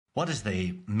What is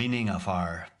the meaning of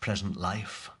our present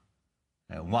life?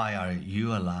 Why are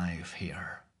you alive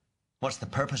here? What's the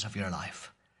purpose of your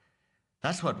life?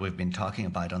 That's what we've been talking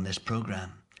about on this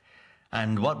program.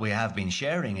 And what we have been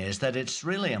sharing is that it's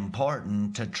really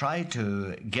important to try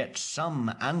to get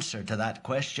some answer to that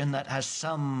question that has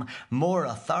some more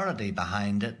authority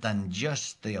behind it than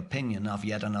just the opinion of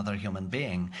yet another human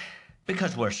being,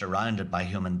 because we're surrounded by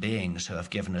human beings who have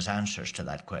given us answers to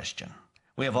that question.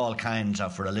 We have all kinds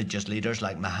of religious leaders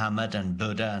like Muhammad and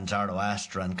Buddha and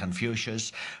Zoroaster and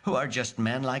Confucius, who are just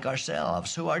men like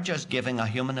ourselves, who are just giving a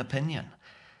human opinion.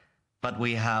 But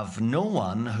we have no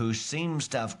one who seems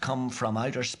to have come from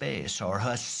outer space or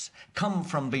has come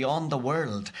from beyond the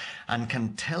world and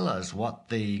can tell us what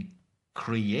the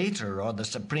Creator or the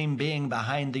Supreme Being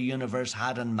behind the universe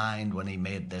had in mind when he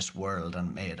made this world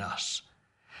and made us.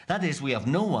 That is, we have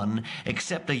no one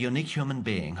except a unique human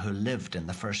being who lived in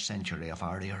the first century of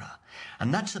our era.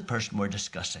 And that's the person we're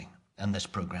discussing in this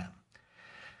program.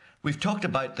 We've talked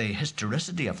about the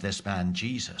historicity of this man,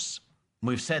 Jesus.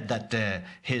 We've said that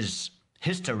his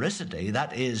historicity,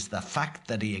 that is the fact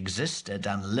that he existed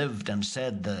and lived and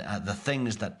said the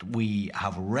things that we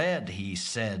have read he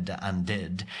said and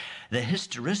did, the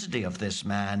historicity of this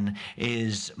man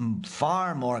is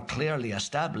far more clearly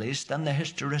established than the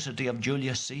historicity of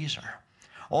Julius Caesar,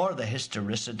 or the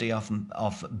historicity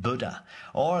of Buddha,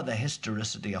 or the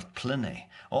historicity of Pliny,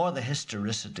 or the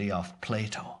historicity of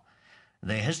Plato.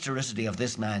 The historicity of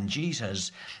this man,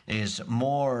 Jesus, is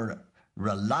more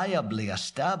reliably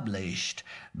established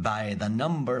by the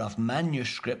number of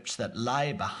manuscripts that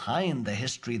lie behind the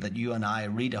history that you and I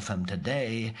read of him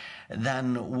today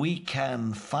than we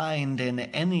can find in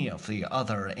any of the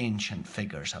other ancient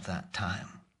figures of that time.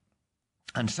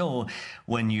 And so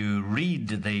when you read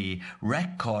the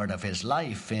record of his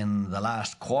life in the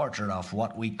last quarter of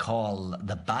what we call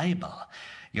the Bible,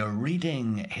 you're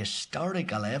reading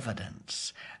historical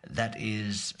evidence that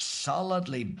is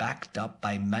solidly backed up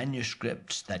by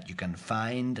manuscripts that you can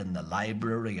find in the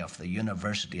library of the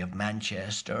University of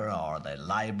Manchester or the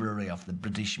library of the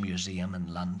British Museum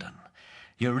in London.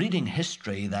 You're reading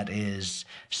history that is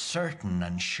certain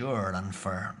and sure and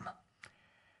firm.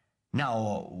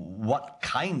 Now, what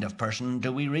kind of person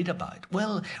do we read about?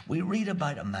 Well, we read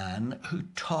about a man who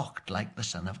talked like the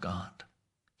Son of God.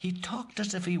 He talked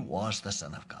as if he was the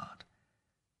Son of God.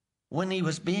 When he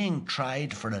was being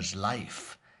tried for his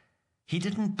life, he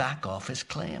didn't back off his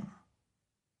claim.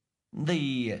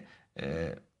 The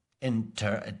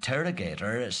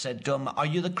interrogator said to him, "Are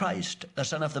you the Christ, the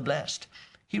Son of the Blessed?"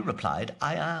 He replied,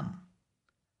 "I am.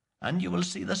 And you will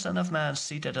see the Son of Man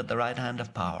seated at the right hand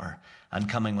of power and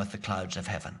coming with the clouds of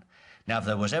heaven." Now, if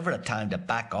there was ever a time to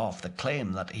back off the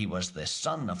claim that he was the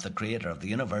Son of the Creator of the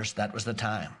universe, that was the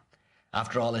time.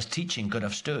 After all, his teaching could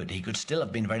have stood. He could still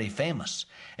have been very famous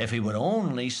if he would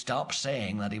only stop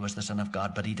saying that he was the Son of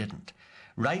God, but he didn't.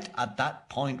 Right at that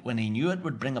point, when he knew it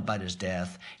would bring about his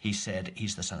death, he said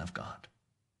he's the Son of God.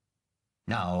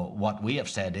 Now, what we have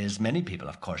said is many people,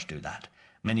 of course, do that.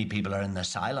 Many people are in the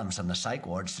asylums and the psych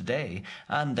wards today,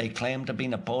 and they claim to be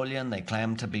Napoleon, they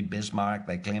claim to be Bismarck,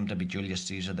 they claim to be Julius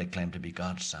Caesar, they claim to be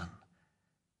God's son.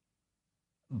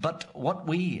 But what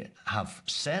we have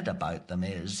said about them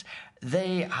is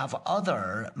they have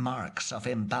other marks of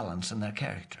imbalance in their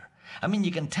character. I mean,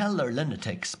 you can tell they're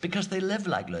lunatics because they live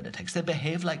like lunatics. They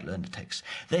behave like lunatics.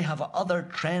 They have other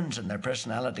trends in their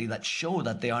personality that show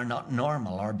that they are not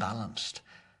normal or balanced.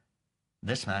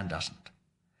 This man doesn't.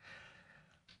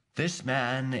 This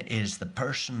man is the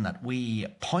person that we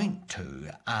point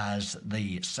to as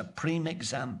the supreme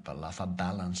example of a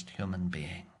balanced human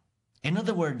being. In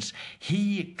other words,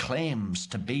 he claims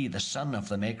to be the son of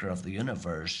the maker of the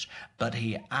universe, but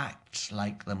he acts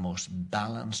like the most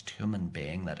balanced human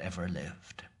being that ever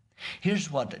lived.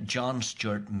 Here's what John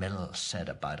Stuart Mill said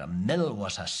about him. Mill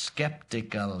was a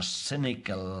skeptical,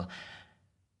 cynical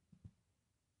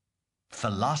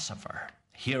philosopher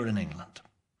here in England.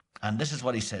 And this is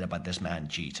what he said about this man,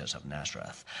 Jesus of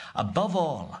Nazareth. "Above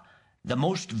all, the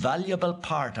most valuable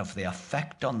part of the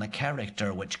effect on the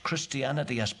character which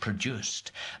Christianity has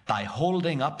produced by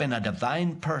holding up in a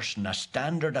divine person a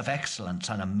standard of excellence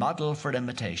and a model for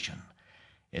imitation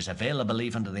is available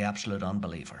even to the absolute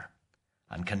unbeliever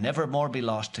and can never more be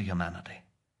lost to humanity.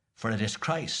 For it is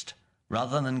Christ,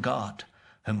 rather than God,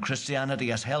 whom Christianity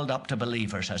has held up to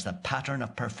believers as the pattern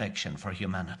of perfection for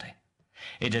humanity.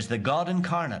 It is the God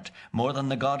incarnate, more than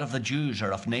the God of the Jews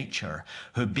or of nature,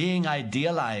 who being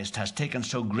idealized has taken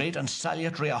so great and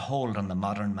salutary a hold on the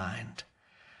modern mind.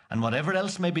 And whatever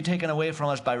else may be taken away from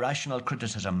us by rational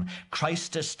criticism,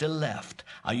 Christ is still left,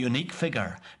 a unique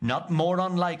figure, not more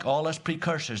unlike all his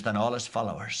precursors than all his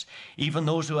followers, even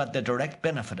those who had the direct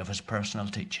benefit of his personal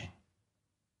teaching.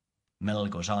 Mill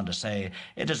goes on to say,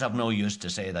 it is of no use to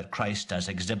say that Christ as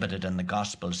exhibited in the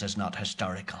Gospels is not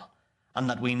historical, and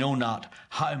that we know not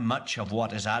how much of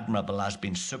what is admirable has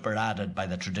been superadded by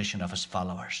the tradition of his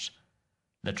followers.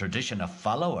 The tradition of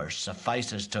followers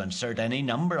suffices to insert any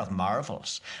number of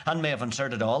marvels, and may have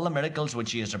inserted all the miracles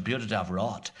which he is reputed to have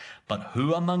wrought. But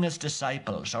who among his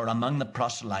disciples or among the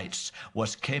proselytes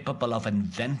was capable of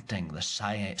inventing the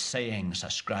sayings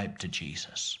ascribed to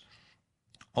Jesus,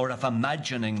 or of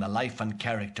imagining the life and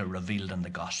character revealed in the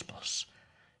Gospels?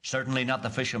 Certainly not the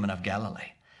fishermen of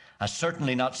Galilee, as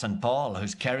certainly not St. Paul,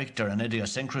 whose character and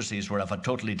idiosyncrasies were of a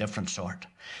totally different sort.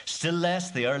 Still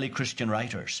less the early Christian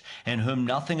writers, in whom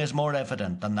nothing is more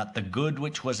evident than that the good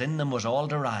which was in them was all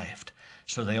derived,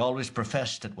 so they always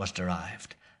professed it was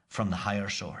derived, from the higher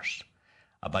source.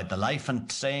 About the life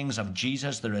and sayings of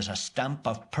Jesus there is a stamp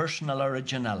of personal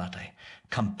originality,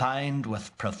 combined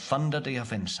with profundity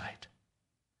of insight,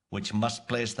 which must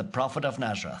place the prophet of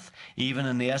Nazareth, even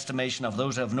in the estimation of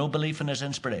those who have no belief in his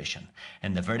inspiration,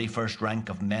 in the very first rank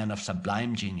of men of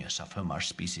sublime genius of whom our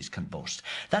species can boast.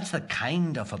 That's the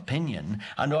kind of opinion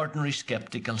an ordinary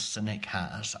skeptical cynic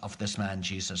has of this man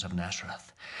Jesus of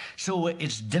Nazareth. So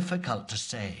it's difficult to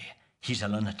say he's a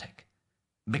lunatic,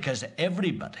 because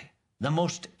everybody, the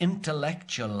most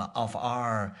intellectual of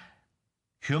our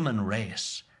human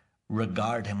race,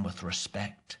 regard him with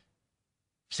respect.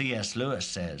 C.S. Lewis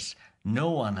says, no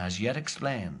one has yet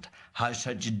explained how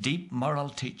such deep moral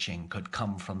teaching could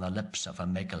come from the lips of a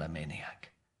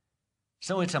megalomaniac.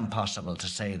 So it's impossible to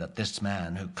say that this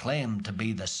man, who claimed to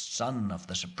be the son of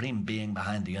the supreme being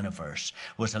behind the universe,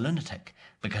 was a lunatic,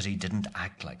 because he didn't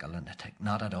act like a lunatic,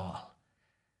 not at all.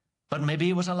 But maybe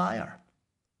he was a liar.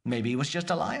 Maybe he was just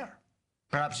a liar.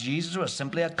 Perhaps Jesus was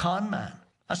simply a con man,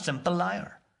 a simple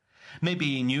liar. Maybe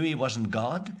he knew he wasn't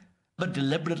God, but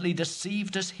deliberately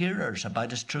deceived his hearers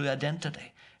about his true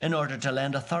identity in order to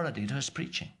lend authority to his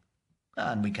preaching.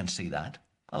 And we can see that.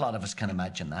 A lot of us can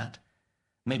imagine that.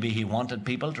 Maybe he wanted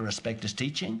people to respect his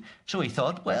teaching, so he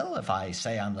thought, well, if I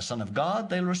say I'm the Son of God,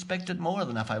 they'll respect it more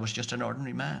than if I was just an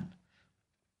ordinary man.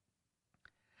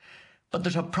 But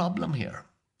there's a problem here,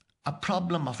 a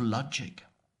problem of logic,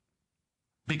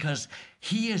 because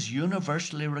he is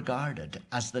universally regarded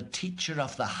as the teacher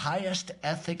of the highest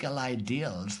ethical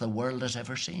ideals the world has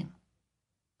ever seen.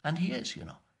 And he is, you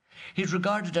know. He's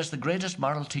regarded as the greatest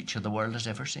moral teacher the world has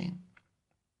ever seen.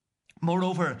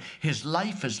 Moreover, his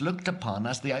life is looked upon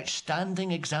as the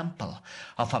outstanding example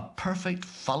of a perfect,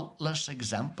 faultless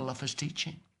example of his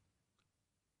teaching.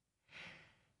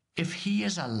 If he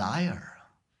is a liar,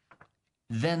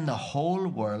 then the whole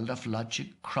world of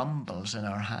logic crumbles in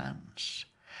our hands,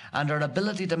 and our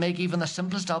ability to make even the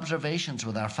simplest observations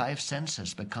with our five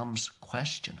senses becomes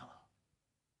questionable.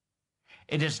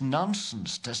 It is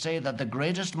nonsense to say that the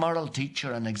greatest moral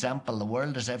teacher and example the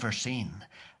world has ever seen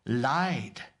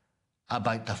lied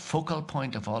about the focal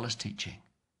point of all his teaching,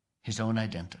 his own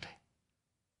identity.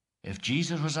 If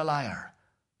Jesus was a liar,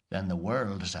 then the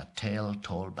world is a tale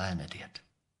told by an idiot.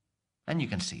 And you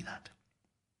can see that.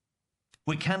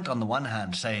 We can't, on the one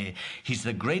hand, say he's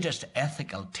the greatest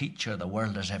ethical teacher the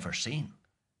world has ever seen,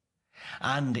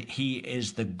 and he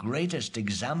is the greatest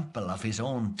example of his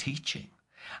own teaching,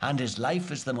 and his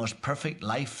life is the most perfect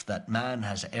life that man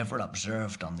has ever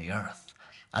observed on the earth,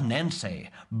 and then say,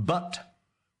 but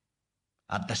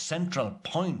at the central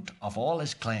point of all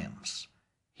his claims,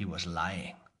 he was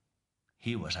lying.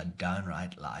 He was a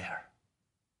downright liar.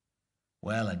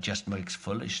 Well, it just makes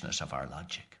foolishness of our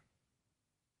logic.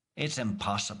 It's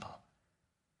impossible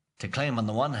to claim on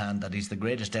the one hand that he's the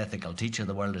greatest ethical teacher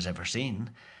the world has ever seen,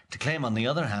 to claim on the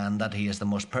other hand that he is the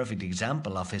most perfect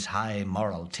example of his high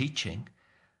moral teaching,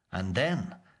 and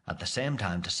then at the same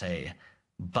time to say,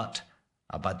 but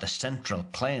about the central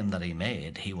claim that he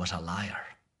made, he was a liar.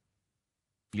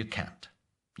 You can't.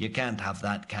 You can't have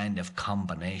that kind of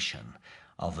combination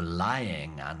of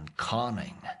lying and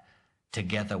conning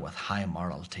together with high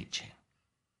moral teaching.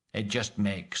 It just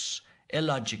makes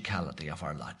illogicality of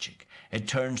our logic. It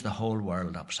turns the whole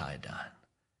world upside down.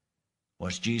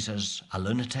 Was Jesus a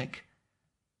lunatic?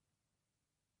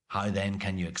 How then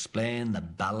can you explain the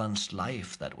balanced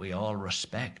life that we all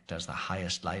respect as the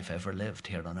highest life ever lived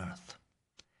here on earth?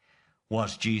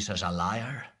 Was Jesus a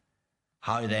liar?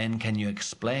 How then can you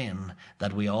explain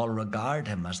that we all regard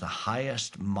him as the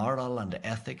highest moral and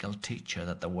ethical teacher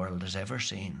that the world has ever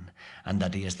seen, and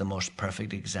that he is the most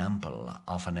perfect example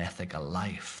of an ethical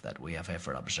life that we have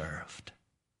ever observed?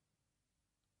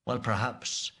 Well,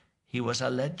 perhaps he was a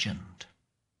legend.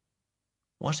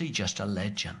 Was he just a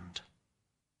legend?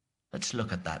 Let's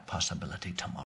look at that possibility tomorrow.